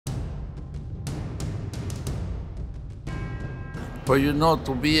But you know,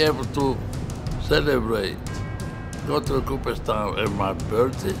 to be able to celebrate, go to Cooperstown at my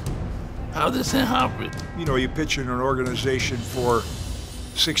birthday, how does it happen? You know, you pitch in an organization for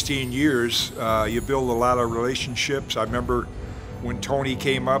 16 years, you build a lot of relationships. I remember when Tony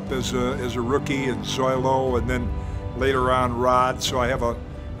came up as a rookie and Zoilo, and then later on Rod, so I have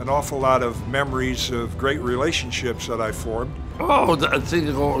an awful lot of memories of great relationships that I formed. Oh, I think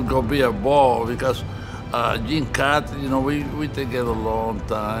it's going to be a ball because Gene Kaat, you know, we together a long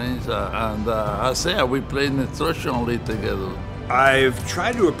time, and I say we played instructionally together. I've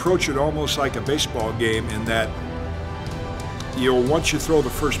tried to approach it almost like a baseball game in that, you know, once you throw the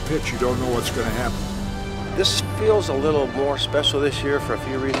first pitch, you don't know what's going to happen. This feels a little more special this year for a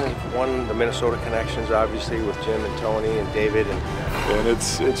few reasons. One, the Minnesota connections, obviously, with Jim and Tony and David. And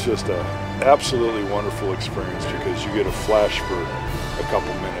it's just a absolutely wonderful experience because you get a flash for a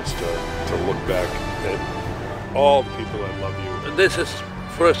couple minutes to look back at all the people that love you. This is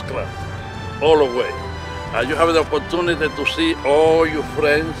first class, all the way. You have the opportunity to see all your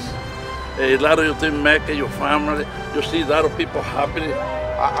friends, a lot of your team make your family. You see a lot of people happy.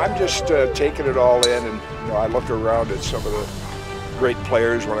 I'm just taking it all in, and you know, I look around at some of the great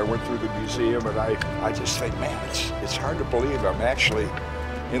players when I went through the museum, and I just think, man, it's hard to believe I'm actually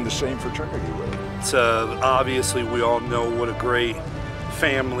in the same fraternity with them. It's obviously we all know what a great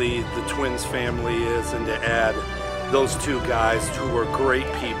family the Twins family is, and to add those two guys who are great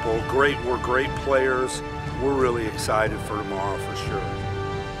people, were great players, we're really excited for tomorrow for sure.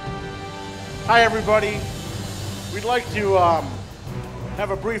 Hi everybody. We'd like to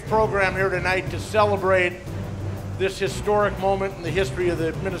have a brief program here tonight to celebrate this historic moment in the history of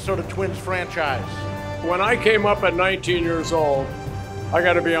the Minnesota Twins franchise. When I came up at 19 years old, I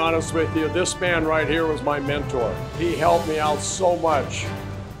got to be honest with you, this man right here was my mentor. He helped me out so much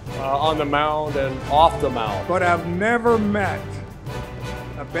on the mound and off the mound. But I've never met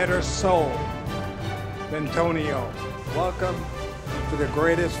a better soul than Tonio. Welcome to the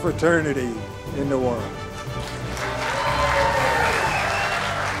greatest fraternity in the world.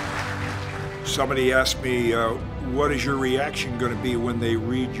 Somebody asked me, what is your reaction going to be when they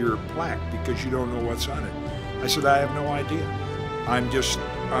read your plaque, because you don't know what's on it? I said, I have no idea.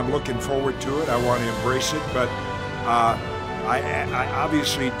 I'm looking forward to it. I want to embrace it, but I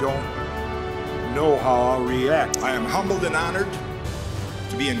obviously don't know how I'll react. I am humbled and honored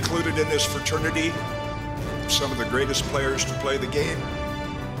to be included in this fraternity, some of the greatest players to play the game,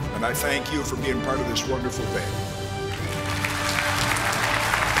 and I thank you for being part of this wonderful band.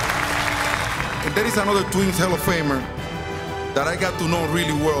 And there is another Twins Hall of Famer that I got to know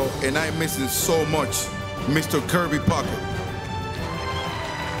really well, and I'm missing so much, Mr. Kirby Puckett.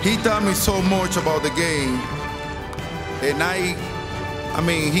 He taught me so much about the game, and I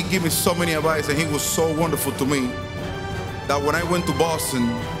mean, he gave me so many advice, and he was so wonderful to me that when I went to Boston,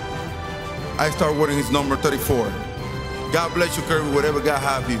 I started wearing his number 34. God bless you, Kirby, whatever God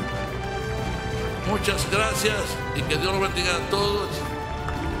have you. Muchas gracias y que Dios los bendiga a todos.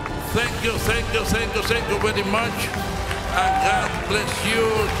 Thank you very much, and God bless you.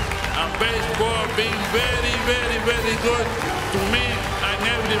 And baseball being very good to me and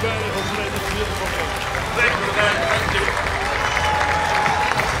everybody who plays this beautiful game. Thank you, guys. Thank you.